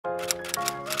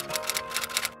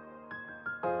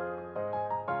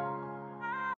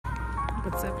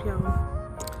What's up,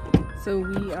 y'all? So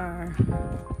we are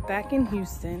back in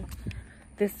Houston,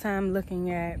 this time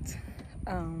looking at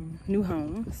new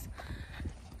homes.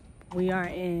 We are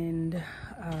in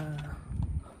I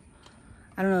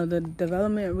don't know, the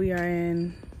development we are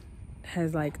in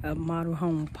has like a model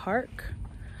home park,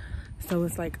 so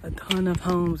it's like a ton of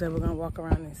homes that we're gonna walk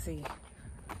around and see.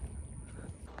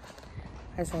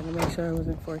 I just had to make sure it was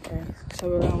in 4K. So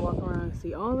we're gonna walk around and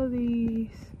see all of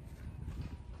these.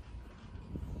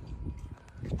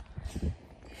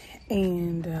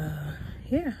 And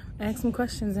yeah, ask some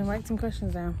questions and write some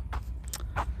questions down.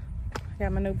 I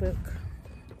got my notebook.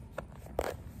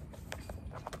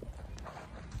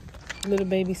 Little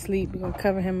baby sleep. We're gonna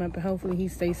cover him up and hopefully he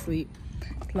stays asleep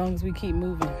as long as we keep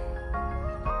moving.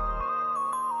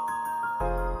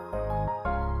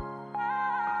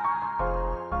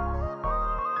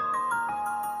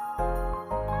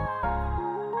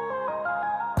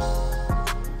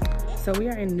 So we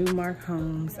are in Newmark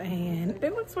Homes and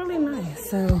it looks really nice.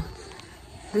 So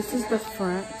this is the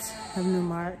front of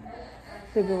Newmark.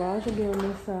 The garage will be on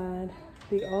this side,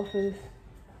 the office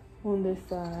on this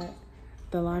side,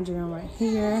 the laundry room right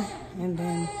here, and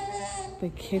then the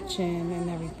kitchen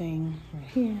and everything right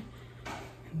here,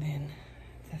 and then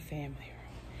the family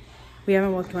room. We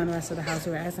haven't walked around the rest of the house.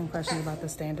 We were asking questions about the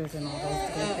standards and all those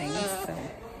good things. So.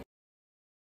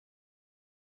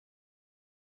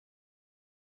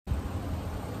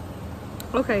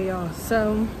 Okay, y'all,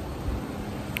 so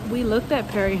we looked at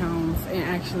Perry Homes and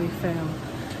actually fell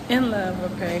in love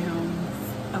with Perry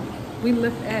Homes. We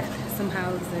looked at some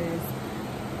houses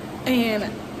and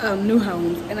new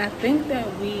homes, and I think that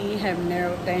we have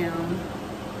narrowed down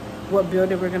what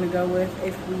builder we're gonna go with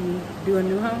if we do a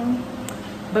new home.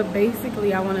 But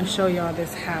basically, I want to show y'all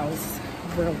this house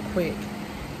real quick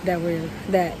that we're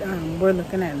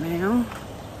looking at now.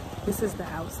 This is the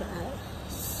outside.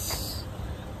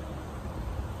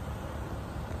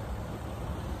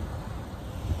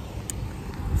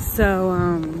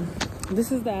 So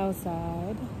this is the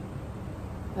outside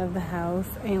of the house,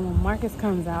 and when Marcus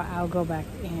comes out, I'll go back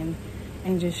in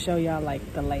and just show y'all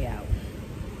like the layout.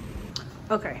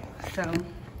 Okay, so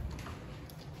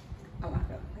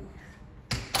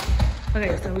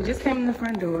so we just came in the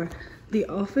front door. The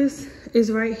office is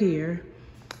right here.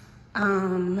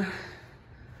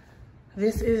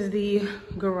 This is the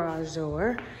garage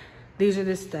door. These are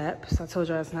the steps. I told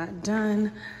y'all it's not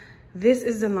done. This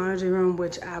is the laundry room,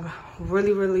 which I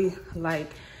really, really like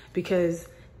because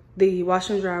the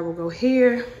washer and dryer will go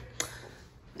here,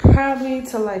 probably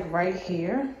to like right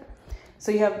here.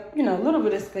 So you have, you know, a little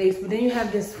bit of space, but then you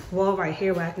have this wall right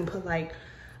here where I can put like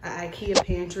an IKEA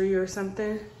pantry or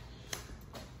something.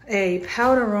 A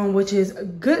powder room, which is a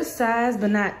good size,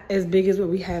 but not as big as what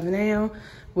we have now,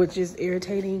 which is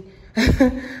irritating.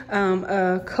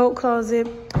 A coat closet.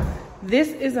 This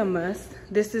is a must.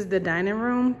 This is the dining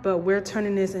room, but we're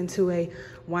turning this into a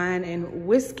wine and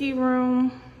whiskey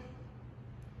room.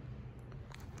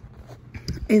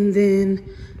 And then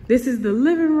this is the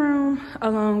living room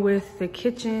along with the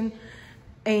kitchen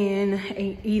and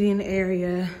an eating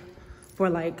area for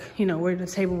like, you know, where the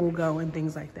table will go and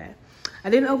things like that.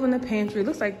 I didn't open the pantry. It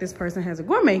looks like this person has a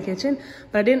gourmet kitchen,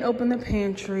 but I didn't open the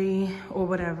pantry or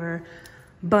whatever.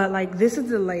 But like, this is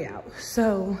the layout.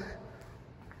 So,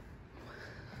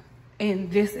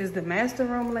 and this is the master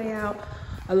room layout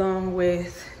along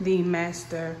with the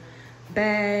master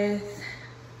bath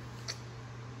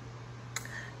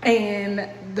and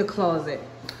the closet.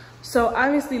 So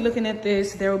obviously looking at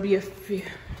this, there will be a few.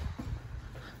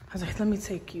 I was like, let me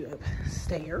take you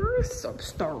upstairs.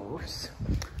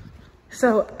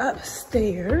 So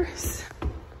upstairs,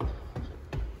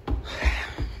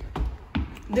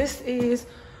 this is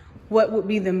what would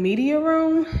be the media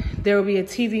room. There will be a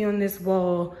TV on this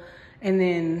wall, and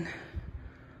then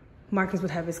Marcus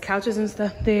would have his couches and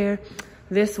stuff there.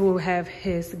 This will have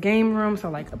his game room,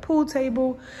 so like a pool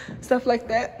table, stuff like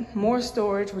that. More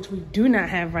storage, which we do not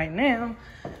have right now.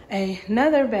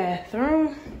 Another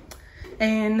bathroom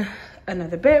and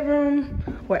another bedroom,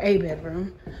 or a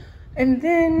bedroom. And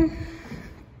then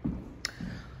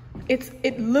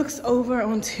it looks over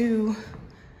onto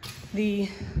the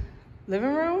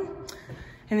living room.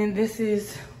 And then this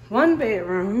is one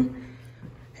bedroom,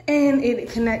 and it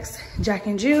connects Jack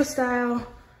and Jill style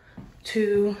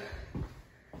to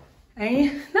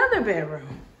another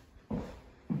bedroom.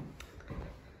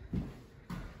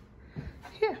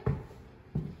 Yeah.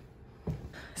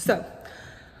 So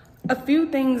a few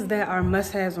things that are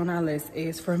must-haves on our list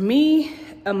is, for me,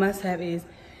 a must-have is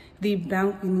the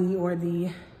balcony or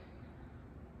the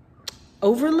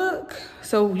overlook.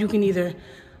 So you can either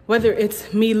whether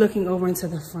it's me looking over into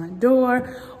the front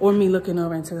door or me looking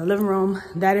over into the living room,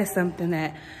 that is something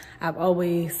that I've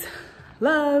always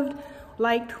loved,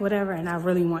 liked, whatever, and I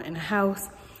really want in a house.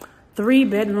 3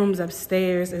 bedrooms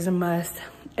upstairs is a must.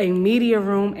 A media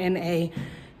room and a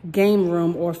game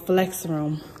room or flex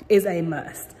room is a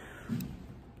must.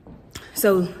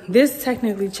 So this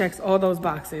technically checks all those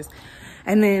boxes.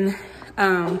 And then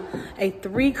a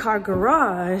 3-car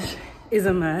garage is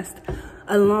a must,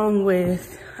 along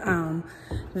with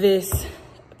this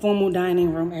formal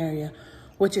dining room area,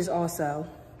 which is also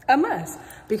a must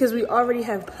because we already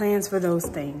have plans for those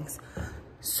things.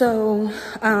 So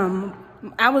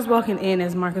I was walking in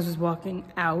as Marcus was walking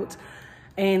out,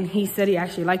 and he said he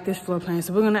actually liked this floor plan.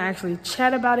 So we're gonna actually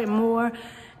chat about it more.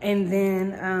 And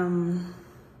then,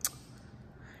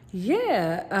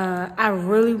 I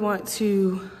really want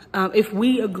to, if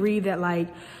we agree that like,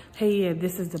 hey, yeah,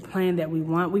 this is the plan that we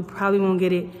want, we probably won't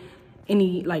get it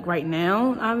any, like right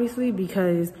now, obviously,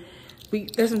 because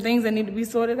there's some things that need to be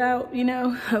sorted out, you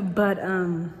know, but,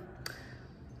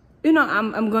 you know,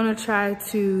 I'm gonna try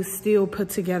to still put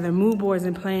together mood boards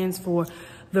and plans for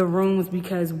the rooms,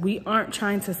 because we aren't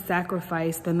trying to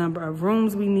sacrifice the number of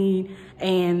rooms we need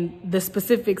and the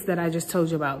specifics that I just told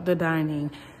you about, the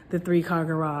dining, the 3-car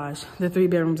garage, the 3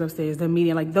 bedrooms upstairs, the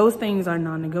media, like those things are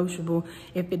non-negotiable.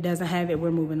 If it doesn't have it,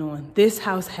 we're moving on. This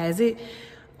house has it.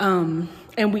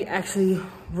 And we actually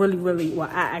really, well,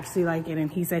 I actually like it, and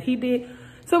he said he did.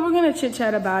 So we're gonna chit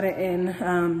chat about it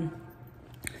and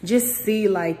just see,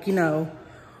 like, you know,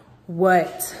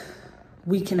 what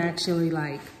we can actually,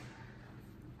 like,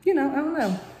 you know, I don't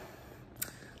know,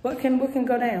 what can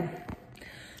go down.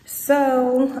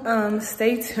 So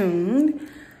stay tuned.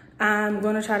 I'm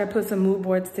gonna try to put some mood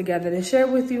boards together to share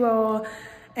with you all.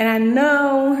 And I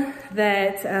know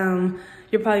that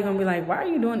you're probably gonna be like, why are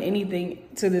you doing anything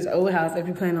to this old house if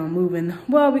you plan on moving?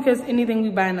 Well, because anything we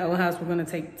buy in the old house, we're gonna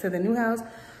take to the new house.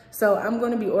 So I'm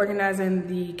gonna be organizing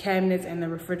the cabinets and the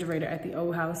refrigerator at the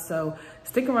old house. So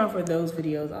stick around for those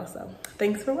videos also.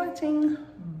 Thanks for watching.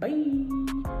 Bye.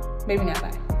 Maybe not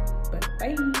bye, but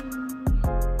bye.